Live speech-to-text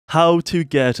How to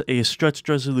get a stretched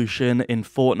resolution in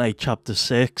Fortnite Chapter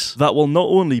 6 that will not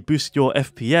only boost your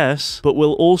FPS, but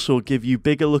will also give you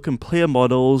bigger looking player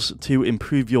models to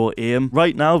improve your aim.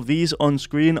 Right now, these on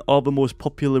screen are the most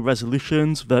popular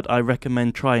resolutions that I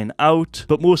recommend trying out,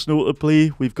 but most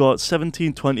notably, we've got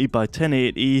 1720 by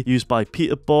 1080 used by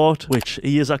Peterbot, which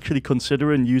he is actually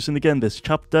considering using again this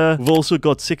chapter. We've also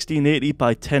got 1680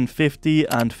 by 1050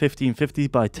 and 1550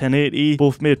 by 1080,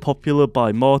 both made popular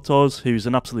by Martos, who's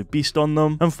an absolute beast on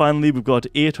them. And finally, we've got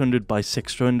 800 by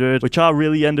 600, which I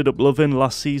really ended up loving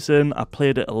last season. I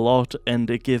played it a lot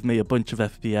and it gave me a bunch of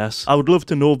FPS. I would love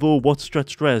to know though what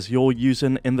stretched res you're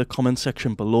using in the comment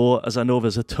section below, as I know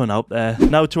there's a ton out there.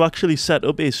 Now, to actually set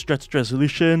up a stretched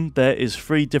resolution, there is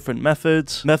 3 different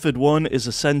methods. Method 1 is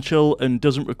essential and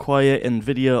doesn't require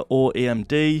Nvidia or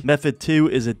AMD. Method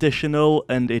 2 is additional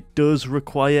and it does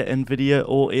require Nvidia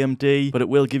or AMD, but it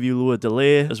will give you lower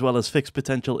delay as well as fix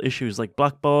potential issues like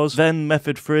black bars. Then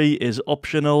method 3 is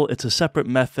optional. It's a separate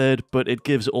method, but it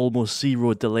gives almost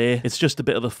 0 delay. It's just a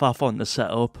bit of a faff on the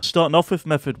setup. Starting off with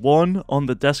method 1, on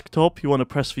the desktop, you want to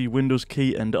press the Windows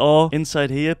key and R.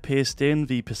 Inside here, paste in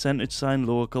the %,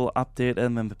 local, app data,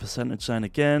 and then the %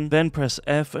 again. Then press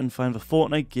F and find the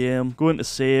Fortnite game. Go into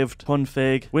saved,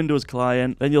 config, Windows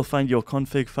client. Then you'll find your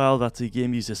config file. That's the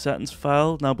game user settings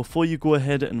file. Now, before you go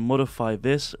ahead and modify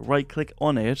this, right click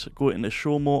on it, go into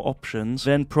show more options,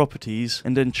 then properties,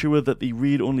 and ensure that the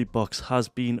read-only box has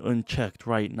been unchecked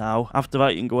right now. After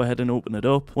that, you can go ahead and open it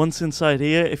up. Once inside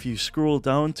here, if you scroll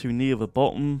down to near the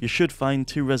bottom, you should find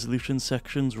 2 resolution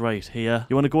sections right here.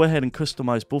 You want to go ahead and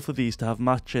customize both of these to have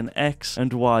matching X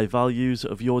and Y values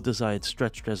of your desired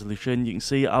stretched resolution. You can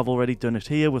see I've already done it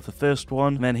here with the first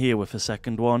one, and then here with the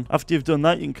second one. After you've done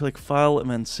that, you can click File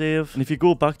and then Save. And if you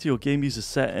go back to your game user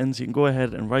settings, you can go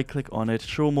ahead and right click on it,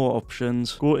 show more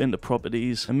options, go into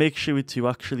properties, and make sure to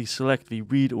actually select the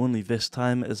read only this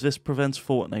time, as this prevents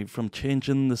Fortnite from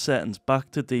changing the settings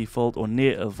back to default or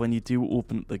native when you do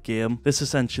open up the game. This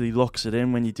essentially locks it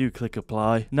in when you do click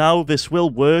apply. Now, this will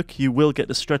work, you will get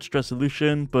the stretched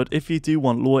resolution, but if you do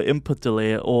want lower input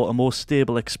delay or a more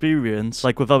stable experience,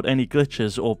 like without any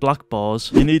glitches or black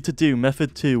bars, you need to do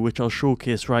method 2, which I'll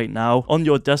showcase right now. On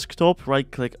your desktop,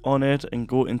 right click on it and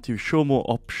go into show more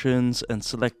options and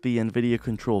select the Nvidia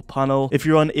control panel. If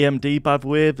you're on AMD, by the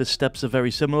way, the steps are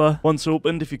very similar. Once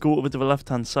opened, if you go over to the left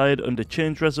hand side under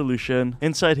change resolution,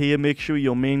 inside here, make sure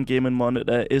your main gaming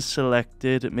monitor is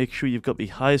selected, make sure you've got the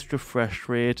highest refresh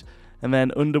rate, and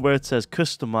then under where it says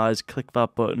customize, click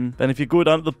that button. Then if you go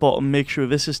down to the bottom, make sure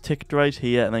this is ticked right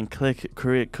here and then click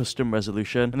create custom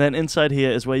resolution. And then inside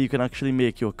here is where you can actually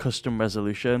make your custom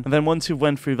resolution. And then once you've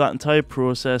went through that entire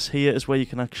process, here is where you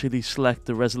can actually select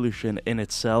the resolution in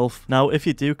itself. Now, if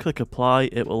you do click apply,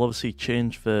 it will obviously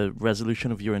change the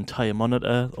resolution of your entire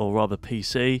monitor, or rather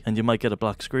PC, and you might get a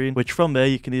black screen, which from there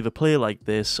you can either play like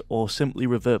this or simply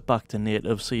revert back to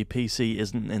native so your PC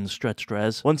isn't in stretched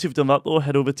res. Once you've done that though,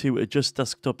 head over to adjust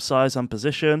desktop size and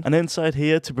position, and inside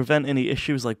here, to prevent any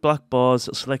issues like black bars,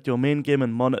 select your main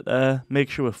gaming monitor, make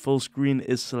sure a full screen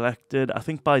is selected. I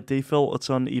think by default it's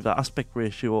on either aspect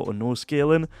ratio or no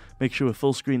scaling. Make sure a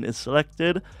full screen is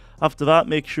selected. After that,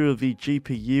 make sure the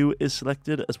GPU is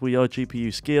selected, as we are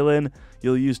GPU scaling.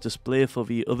 You'll use display for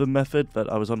the other method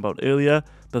that I was on about earlier,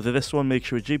 but for this one, make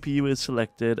sure GPU is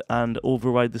selected and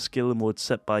override the scaling mode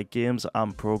set by games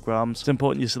and programs. It's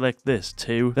important you select this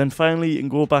too. Then finally, you can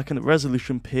go back in the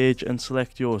resolution page and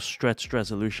select your stretched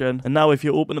resolution. And now if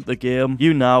you open up the game,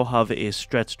 you now have a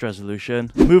stretched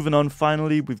resolution. Moving on,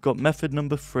 finally, we've got method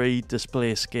number 3,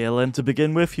 display scaling. To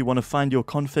begin with, you want to find your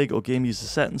config or game user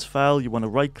settings file. You want to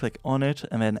right click on it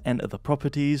and then enter the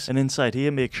properties, and inside here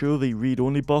make sure the read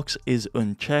only box is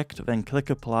unchecked, then click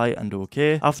apply and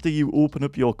OK. After you open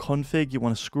up your config, you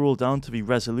want to scroll down to the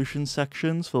resolution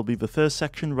sections. There'll be the first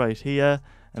section right here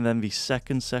and then the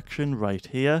second section right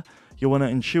here. You want to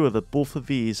ensure that both of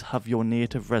these have your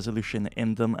native resolution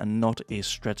in them and not a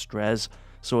stretched res.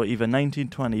 So either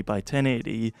 1920 by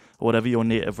 1080 or whatever your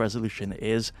native resolution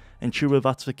is, ensure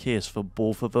that's the case for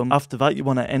both of them. After that, you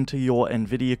want to enter your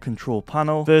Nvidia control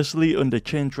panel. Firstly, under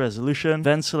change resolution,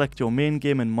 then select your main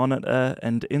gaming monitor,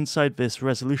 and inside this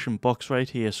resolution box right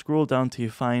here, scroll down till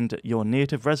you find your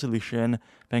native resolution,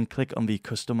 then click on the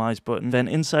customize button. Then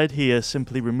inside here,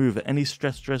 simply remove any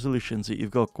stretched resolutions that you've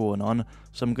got going on.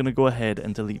 So I'm going to go ahead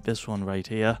and delete this one right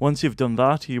here. Once you've done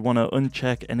that, you want to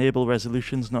uncheck enable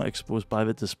resolutions not exposed by the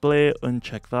private display,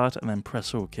 uncheck that and then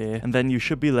press OK, and then you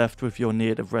should be left with your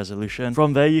native resolution.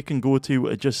 From there you can go to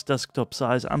adjust desktop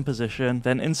size and position,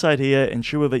 then inside here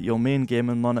ensure that your main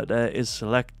gaming monitor is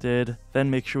selected, then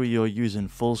make sure you're using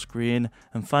full screen,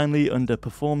 and finally under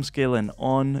perform scaling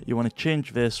on, you want to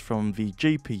change this from the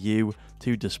GPU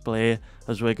to display,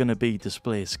 as we're going to be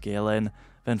display scaling.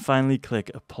 Then finally click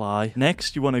apply.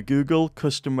 Next you want to Google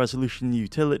custom resolution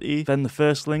utility, then the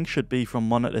first link should be from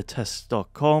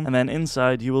monitortests.com, and then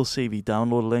inside you will see the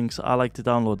download links. I like to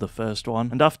download the first one,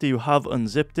 and after you have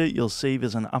unzipped it you'll see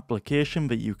there's an application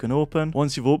that you can open.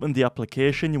 Once you've opened the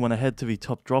application you want to head to the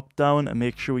top drop down and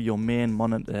make sure your main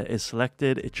monitor is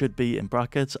selected. It should be in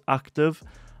brackets active.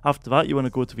 After that you want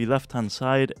to go to the left hand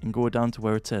side and go down to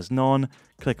where it says none,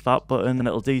 click that button and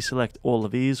it'll deselect all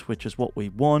of these, which is what we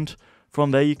want.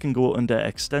 From there you can go under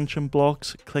extension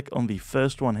blocks, click on the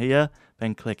first one here,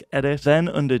 then click edit. Then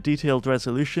under detailed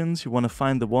resolutions you want to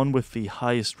find the one with the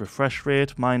highest refresh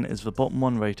rate. Mine is the bottom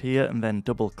one right here, and then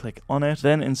double click on it.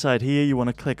 Then inside here you want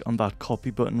to click on that copy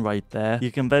button right there.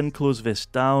 You can then close this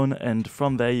down, and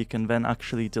from there you can then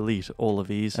actually delete all of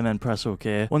these and then press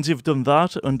OK. Once you've done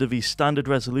that, under the standard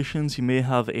resolutions you may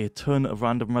have a ton of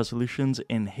random resolutions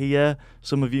in here.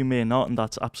 Some of you may not, and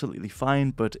that's absolutely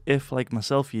fine, but if like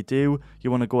myself you do, you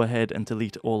want to go ahead and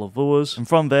delete all of those. And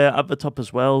from there at the top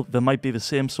as well there might be the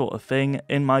same sort of thing.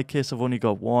 In my case I've only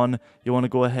got one. You want to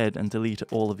go ahead and delete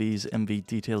all of these in the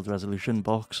detailed resolution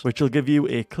box, which will give you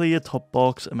a clear top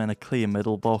box and then a clear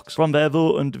middle box. From there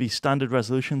though, under the standard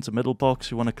resolutions, the middle box,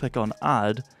 you want to click on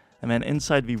add, and then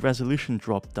inside the resolution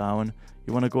drop down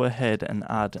you want to go ahead and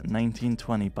add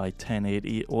 1920 by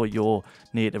 1080 or your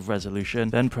native resolution,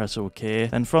 then press OK.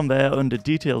 Then from there under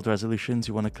detailed resolutions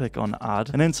you want to click on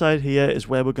add, and inside here is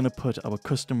where we're going to put our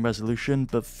custom resolution.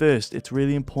 But first it's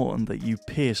really important that you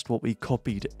paste what we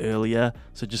copied earlier,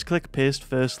 so just click paste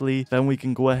firstly, then we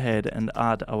can go ahead and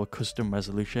add our custom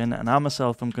resolution. And I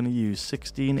myself I'm going to use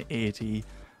 1680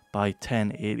 by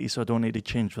 1080, so I don't need to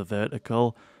change the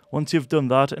vertical. Once you've done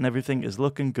that and everything is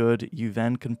looking good, you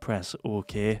then can press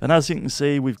OK. And as you can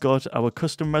see, we've got our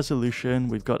custom resolution,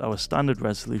 we've got our standard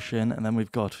resolution, and then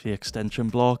we've got the extension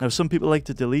block. Now, some people like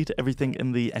to delete everything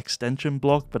in the extension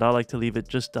block, but I like to leave it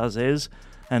just as is.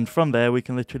 And from there, we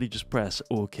can literally just press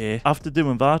OK. After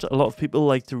doing that, a lot of people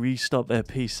like to restart their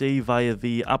PC via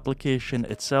the application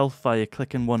itself, via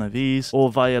clicking one of these,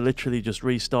 or via literally just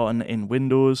restarting in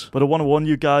Windows. But I want to warn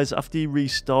you guys, after you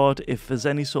restart, if there's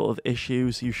any sort of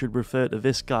issues, you should refer to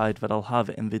this guide that I'll have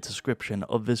in the description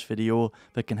of this video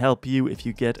that can help you if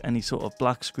you get any sort of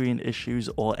black screen issues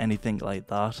or anything like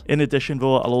that. In addition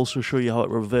though, I'll also show you how to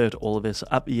revert all of this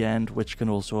at the end, which can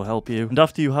also help you. And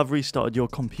after you have restarted your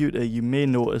computer, you may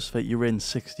notice that you're in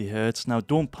 60 Hz. Now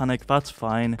don't panic, that's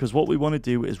fine, because what we want to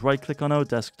do is right click on our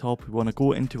desktop, we want to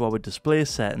go into our display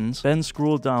settings, then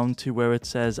scroll down to where it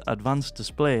says advanced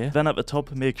display, then at the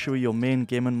top make sure your main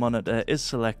gaming monitor is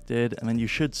selected, and then you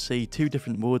should see two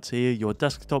different modes here, your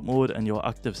desktop mode and your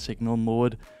active signal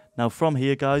mode. Now from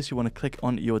here guys, you want to click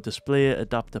on your display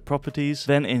adapter properties,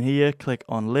 then in here click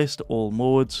on list all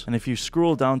modes, and if you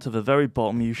scroll down to the very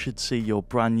bottom you should see your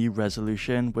brand new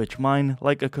resolution, which mine,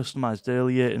 like I customized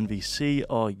earlier in the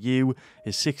CRU,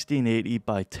 is 1680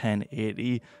 by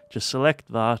 1080. Just select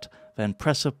that, then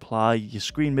press apply. Your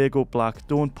screen may go black,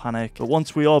 don't panic, but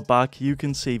once we are back you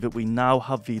can see that we now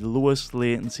have the lowest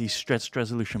latency stretched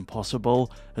resolution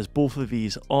possible, as both of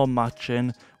these are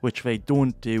matching, which they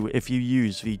don't do if you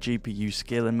use the GPU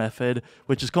scaling method,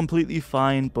 which is completely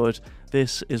fine, but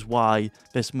this is why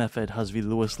this method has the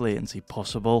lowest latency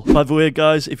possible. By the way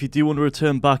guys, if you do want to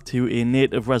return back to a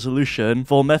native resolution,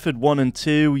 for method 1 and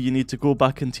 2 you need to go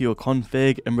back into your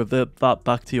config and revert that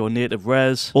back to your native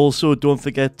res. Also don't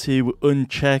forget to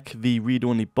uncheck the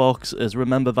read-only box, as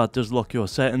remember that does lock your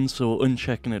settings, so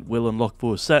unchecking it will unlock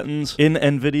those settings. In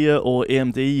Nvidia or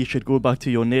AMD you should go back to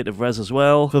your native res as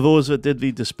well. For those that did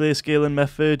the display scaling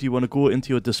method, you want to go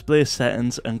into your display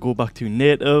settings and go back to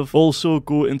native. Also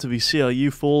go into the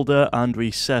CRU folder and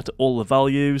reset all the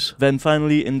values. Then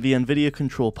finally in the Nvidia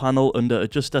control panel under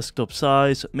adjust desktop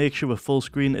size, make sure the full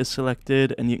screen is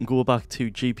selected, and you can go back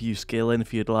to GPU scaling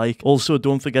if you'd like. Also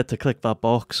don't forget to click that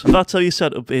box. And that's how you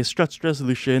set up a stretched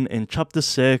resolution in chapter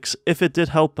 6. If it did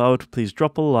help out, please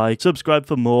drop a like, subscribe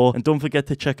for more, and don't forget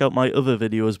to check out my other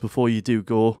videos before you do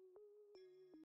go.